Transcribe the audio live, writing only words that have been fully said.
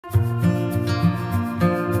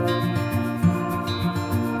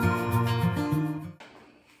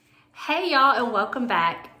Hey y'all, and welcome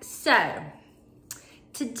back. So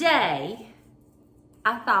today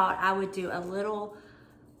I thought I would do a little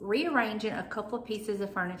rearranging a couple of pieces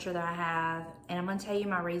of furniture that I have, and I'm going to tell you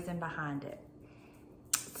my reason behind it.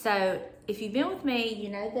 So if you've been with me, you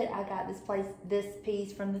know that I got this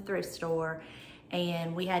piece from the thrift store,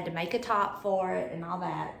 and we had to make a top for it and all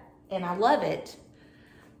that, and I love it.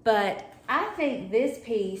 But I think this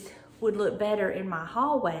piece would look better in my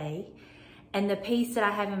hallway, and the piece that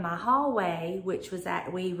I have in my hallway, which was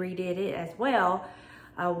we redid it as well.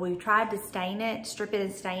 We tried to stain it, strip it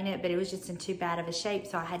and stain it, but it was just in too bad of a shape,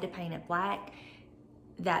 so I had to paint it black.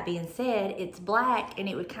 That being said, it's black and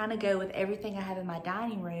it would kind of go with everything I have in my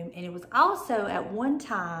dining room. And it was also at one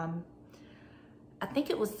time, I think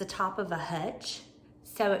it was the top of a hutch.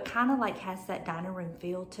 So it kind of like has that dining room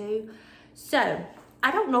feel too. So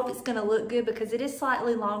I don't know if it's gonna look good because it is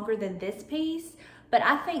slightly longer than this piece, but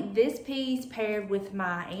I think this piece paired with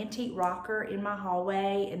my antique rocker in my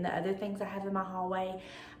hallway and the other things I have in my hallway,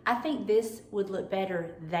 I think this would look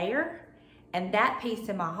better there, and that piece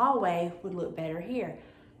in my hallway would look better here.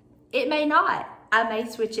 It may not. I may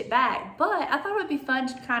switch it back, but I thought it would be fun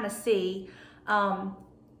to kind of see,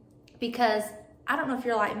 because I don't know if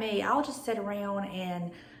you're like me, I'll just sit around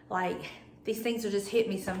and like, these things will just hit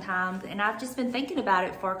me sometimes, and I've just been thinking about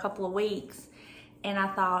it for a couple of weeks. And I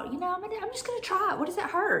thought, you know, I'm just gonna try it. What does it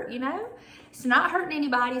hurt, you know? It's not hurting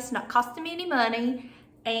anybody, it's not costing me any money,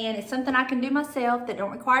 and it's something I can do myself that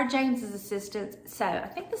don't require James's assistance. So I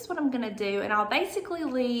think that's what I'm gonna do, and I'll basically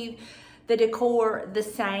leave the decor the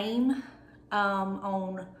same I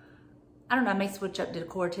don't know, I may switch up the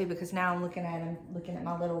decor too, because now I'm looking at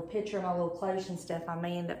my little picture, my little clothes and stuff. I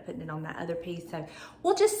may end up putting it on that other piece. So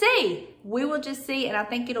we'll just see. We will just see, and I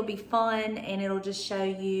think it'll be fun, and it'll just show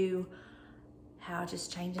you how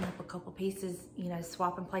just changing up a couple pieces, you know,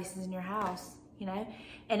 swapping places in your house, you know,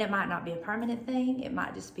 and it might not be a permanent thing. It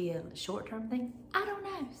might just be a short-term thing. I don't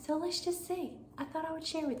know. So let's just see. I thought I would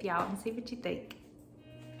share with y'all and see what you think.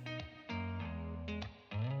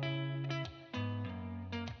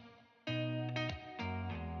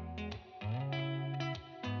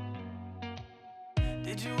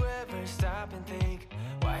 Did you ever stop and think,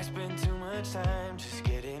 why spend too much time just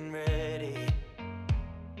getting ready?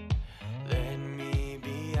 Let me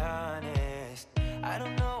be honest, I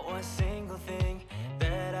don't know one single thing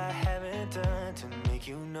that I haven't done to make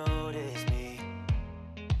you notice me.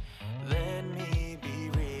 Let me be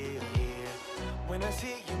real here. When I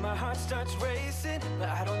see you, my heart starts racing, but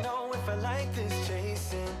I don't know if I like this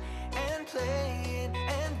chasing and playing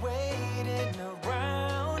and waiting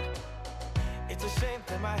around. It's a shame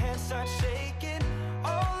that my hands start shaking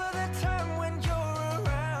all of the time when you're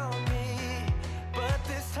around me. But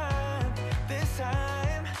this time,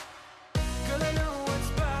 girl, I know what's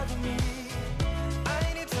bothering me.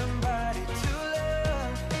 I need somebody to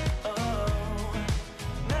love. Oh,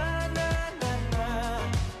 nah, nah, nah, nah.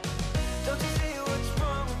 Don't you see what's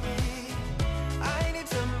wrong with me? I need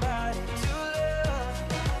somebody to love.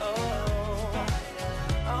 Oh,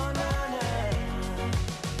 oh, nah, nah.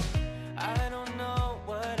 I don't know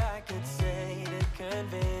what I could say to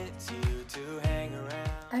convince you to hang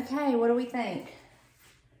around. Okay, what do we think?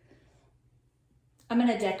 I'm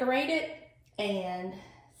gonna decorate it and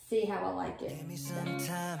see how I like it. Give me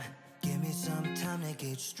some time to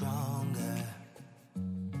get stronger.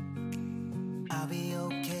 I'll be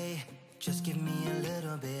okay, just give me a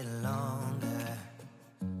little bit longer.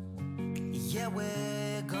 Yeah,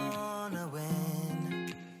 we're gonna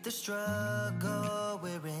win the struggle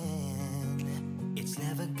we're in. It's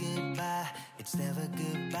never goodbye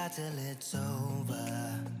till it's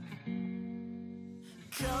over.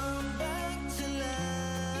 Come back to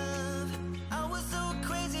love. I was so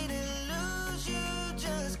crazy to lose you.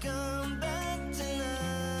 Just come back to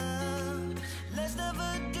love. Let's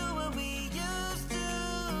never do what we used to.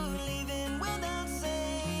 Leaving without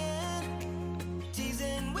saying,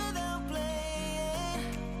 teasing without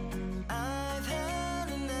playing. I've had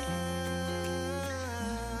enough.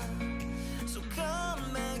 So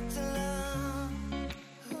come back to love.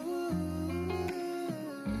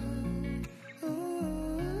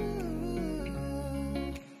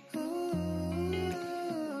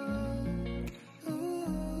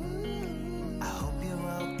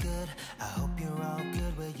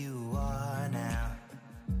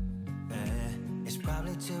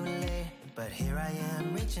 Too late, but here I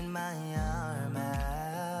am reaching my arm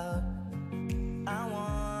out. I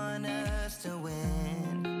want us to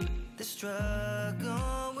win the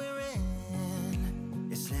struggle we're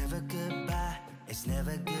in. It's never goodbye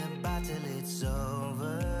till it's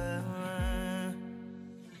over.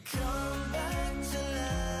 Come back to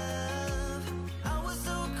love. I was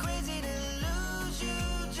so crazy to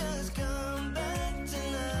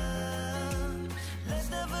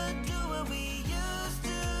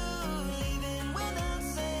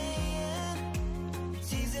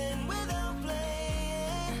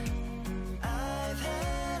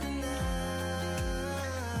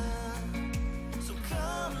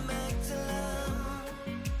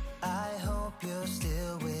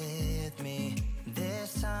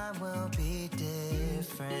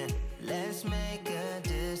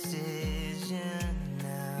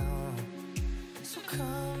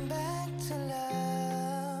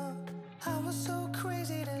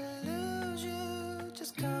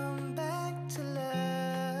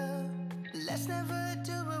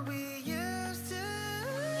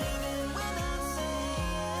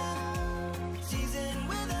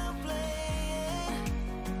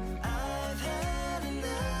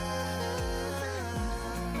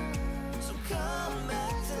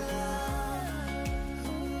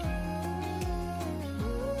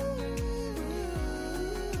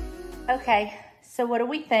Okay, so what do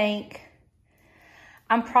we think?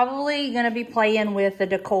 I'm probably gonna be playing with the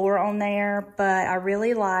decor on there, but I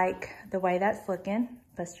really like the way that's looking.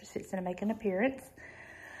 Buster's fixing to make an appearance.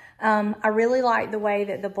 I really like the way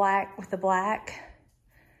that the black with the black.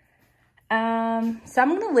 So I'm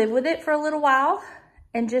gonna live with it for a little while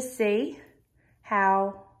and just see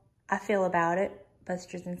how I feel about it.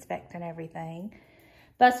 Buster's inspecting everything.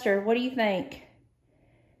 Buster, what do you think?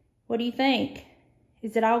 What do you think?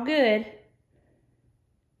 Is it all good?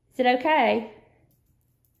 Is it okay?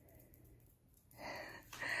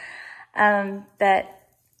 But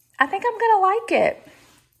I think I'm gonna like it.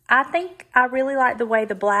 I think I really like the way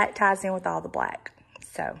the black ties in with all the black.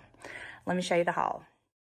 So let me show you the haul.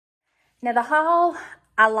 Now the haul,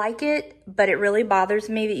 I like it, but it really bothers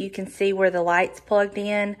me that you can see where the light's plugged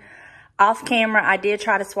in. Off camera, I did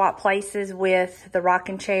try to swap places with the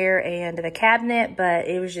rocking chair and the cabinet, but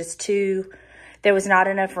it was just there was not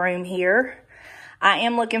enough room here. I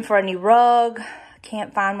am looking for a new rug.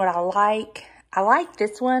 Can't find what I like. I like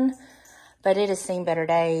this one, but it has seen better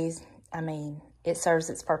days. I mean, it serves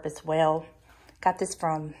its purpose well. Got this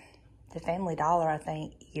from the Family Dollar, I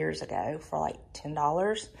think, years ago for like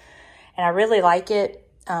 $10. And I really like it.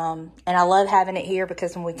 And I love having it here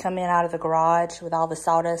because when we come in out of the garage with all the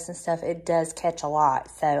sawdust and stuff, it does catch a lot.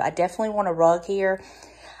 So I definitely want a rug here.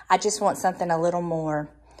 I just want something a little more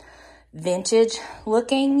vintage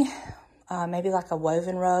looking. Maybe like a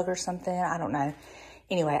woven rug or something. I don't know.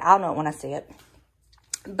 Anyway, I'll know it when I see it.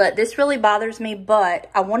 But this really bothers me, but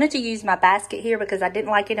I wanted to use my basket here because I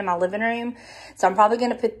didn't like it in my living room. So I'm probably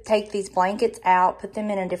going to take these blankets out, put them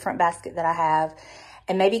in a different basket that I have,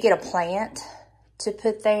 and maybe get a plant to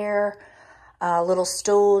put there, a little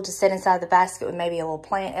stool to sit inside the basket with maybe a little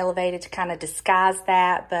plant elevated to kind of disguise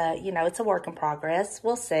that. But, you know, it's a work in progress.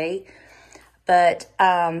 We'll see. But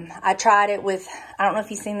I tried it with, I don't know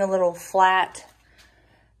if you've seen the little flat,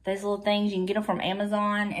 those little things. You can get them from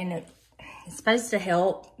Amazon, and it's supposed to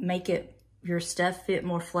help make your stuff fit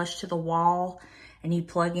more flush to the wall, and you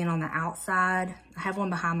plug in on the outside. I have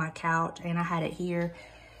one behind my couch, and I had it here.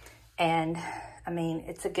 And, I mean,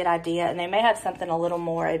 it's a good idea. And they may have something a little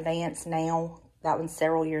more advanced now. That one's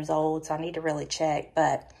several years old, so I need to really check.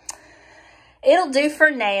 But it'll do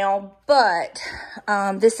for now. But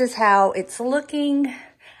this is how it's looking.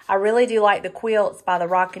 I really do like the quilts by the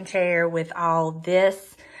rocking chair with all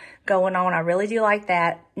this going on. I really do like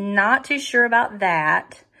that. Not too sure about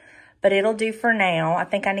that, but it'll do for now. I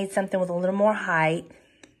think I need something with a little more height.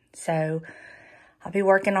 So I'll be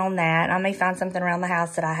working on that. I may find something around the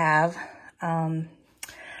house that I have.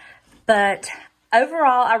 But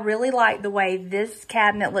overall, I really like the way this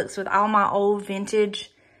cabinet looks with all my old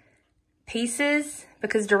vintage pieces,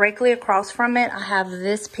 because directly across from it, I have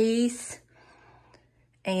this piece.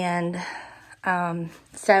 And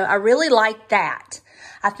so I really like that.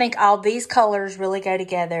 I think all these colors really go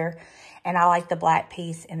together, and I like the black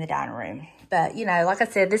piece in the dining room. But, you know, like I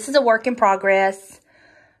said, this is a work in progress.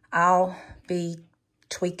 I'll be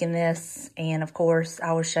tweaking this, and of course,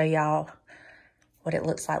 I will show y'all what it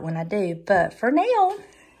looks like when I do. But for now,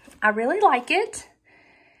 I really like it.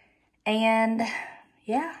 And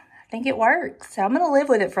yeah, I think it works. So I'm going to live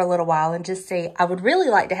with it for a little while and just see. I would really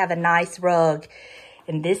like to have a nice rug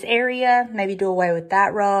in this maybe do away with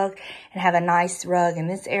that rug and have a nice rug in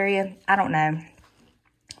this area. I don't know.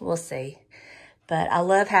 We'll see. But I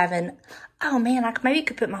love having, oh man, I maybe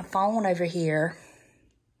could put my phone over here.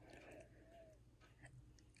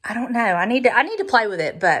 I don't know. I need to play with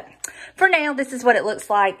it, but for now, this is what it looks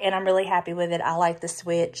like, and I'm really happy with it. I like the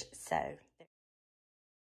switch, so.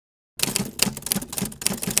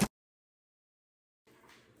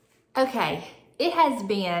 Okay, it has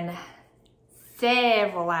been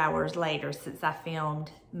several hours later since I filmed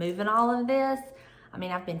moving all of this. I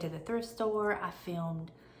mean, I've been to the thrift store. I've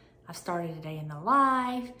started a day in the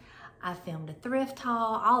life. I filmed a thrift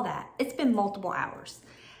haul, all that. It's been multiple hours.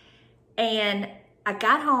 And I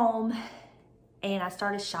got home and I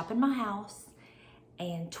started shopping my house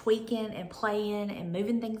and tweaking and playing and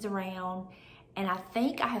moving things around. And I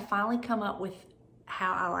think I have finally come up with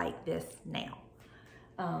how I like this now.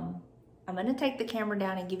 I'm gonna take the camera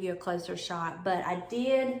down and give you a closer shot, but I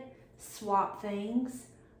did swap things.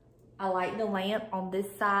 I like the lamp on this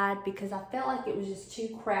side because I felt like it was just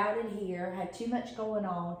too crowded here, had too much going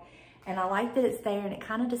on. And I like that it's there and it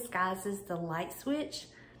kind of disguises the light switch,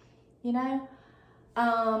 you know?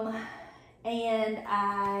 And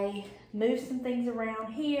I moved some things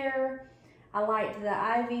around here. I liked the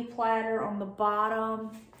ivy platter on the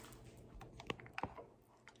bottom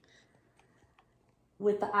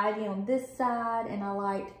with the ivy on this side, and I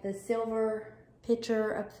liked the silver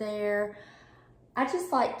pitcher up there. I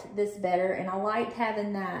just liked this better, and I liked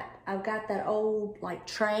having that. I've got that old like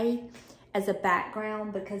tray as a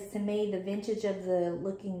background, because to me the vintage of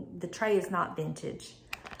the tray is not vintage,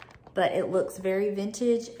 but it looks very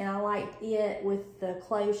vintage, and I liked it with the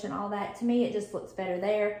cloche and all that. To me, it just looks better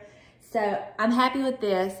there. So I'm happy with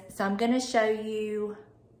this. So I'm gonna show you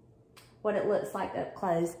what it looks like up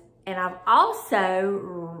close. And I've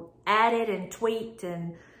also added and tweaked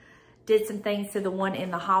and did some things to the one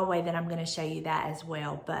in the hallway that I'm gonna show you that as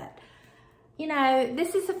well. But you know,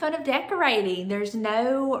 this is the fun of decorating. There's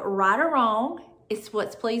no right or wrong. It's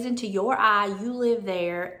what's pleasing to your eye. You live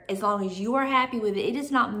there. As long as you are happy with it, it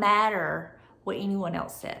does not matter what anyone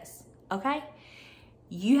else says, okay?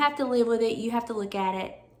 You have to live with it. You have to look at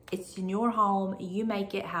it. It's in your home. You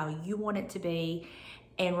make it how you want it to be.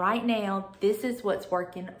 And right now, this is what's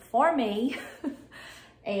working for me.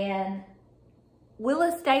 And will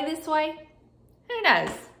it stay this way? Who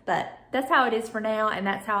knows? But that's how it is for now, and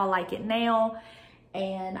that's how I like it now.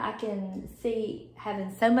 And I can see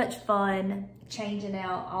having so much fun changing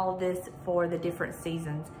out all of this for the different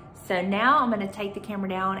seasons. So now I'm gonna take the camera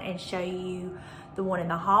down and show you the one in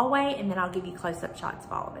the hallway, and then I'll give you close-up shots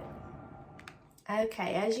of all of it.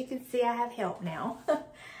 Okay, as you can see, I have help now.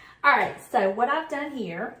 All right, so what I've done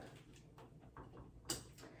here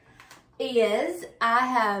is I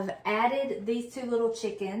have added these two little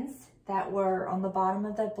chickens that were on the bottom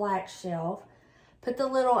of the black shelf.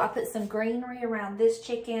 I put some greenery around this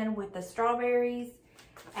chicken with the strawberries,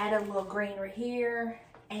 added a little greenery here,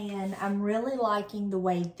 and I'm really liking the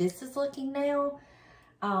way this is looking now.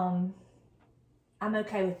 I'm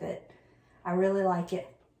okay with it. I really like it.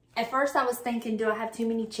 At first I was thinking, do I have too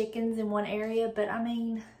many chickens in one area? But I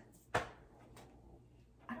mean,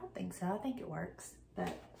 I don't think so. I think it works.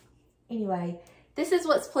 But anyway, this is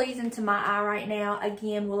what's pleasing to my eye right now.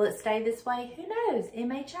 Again, will it stay this way? Who knows? It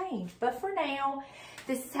may change. But for now,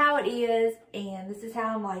 this is how it is, and this is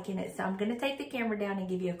how I'm liking it. So I'm going to take the camera down and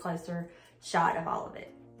give you a closer shot of all of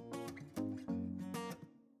it.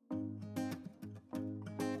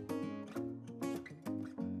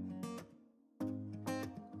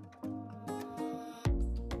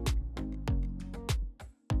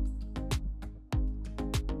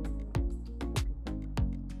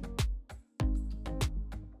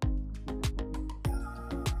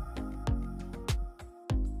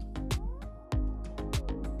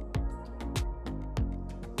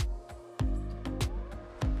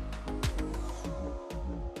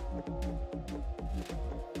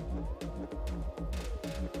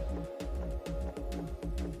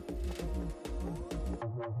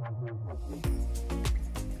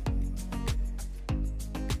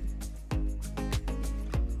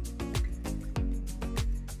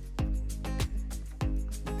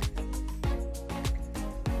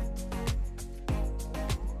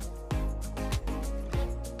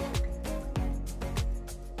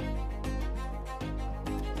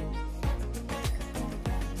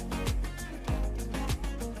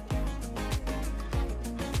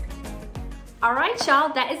 All right,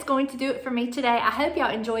 y'all, that is going to do it for me today. I hope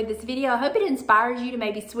y'all enjoyed this video. I hope it inspires you to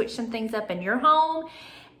maybe switch some things up in your home.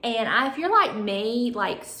 And if you're like me,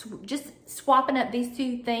 like just swapping up these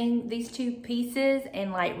two pieces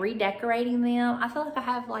and like redecorating them, I feel like I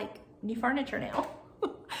have like new furniture now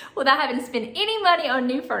without having to spend any money on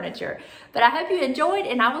new furniture. But I hope you enjoyed,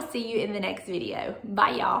 and I will see you in the next video.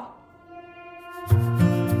 Bye, y'all.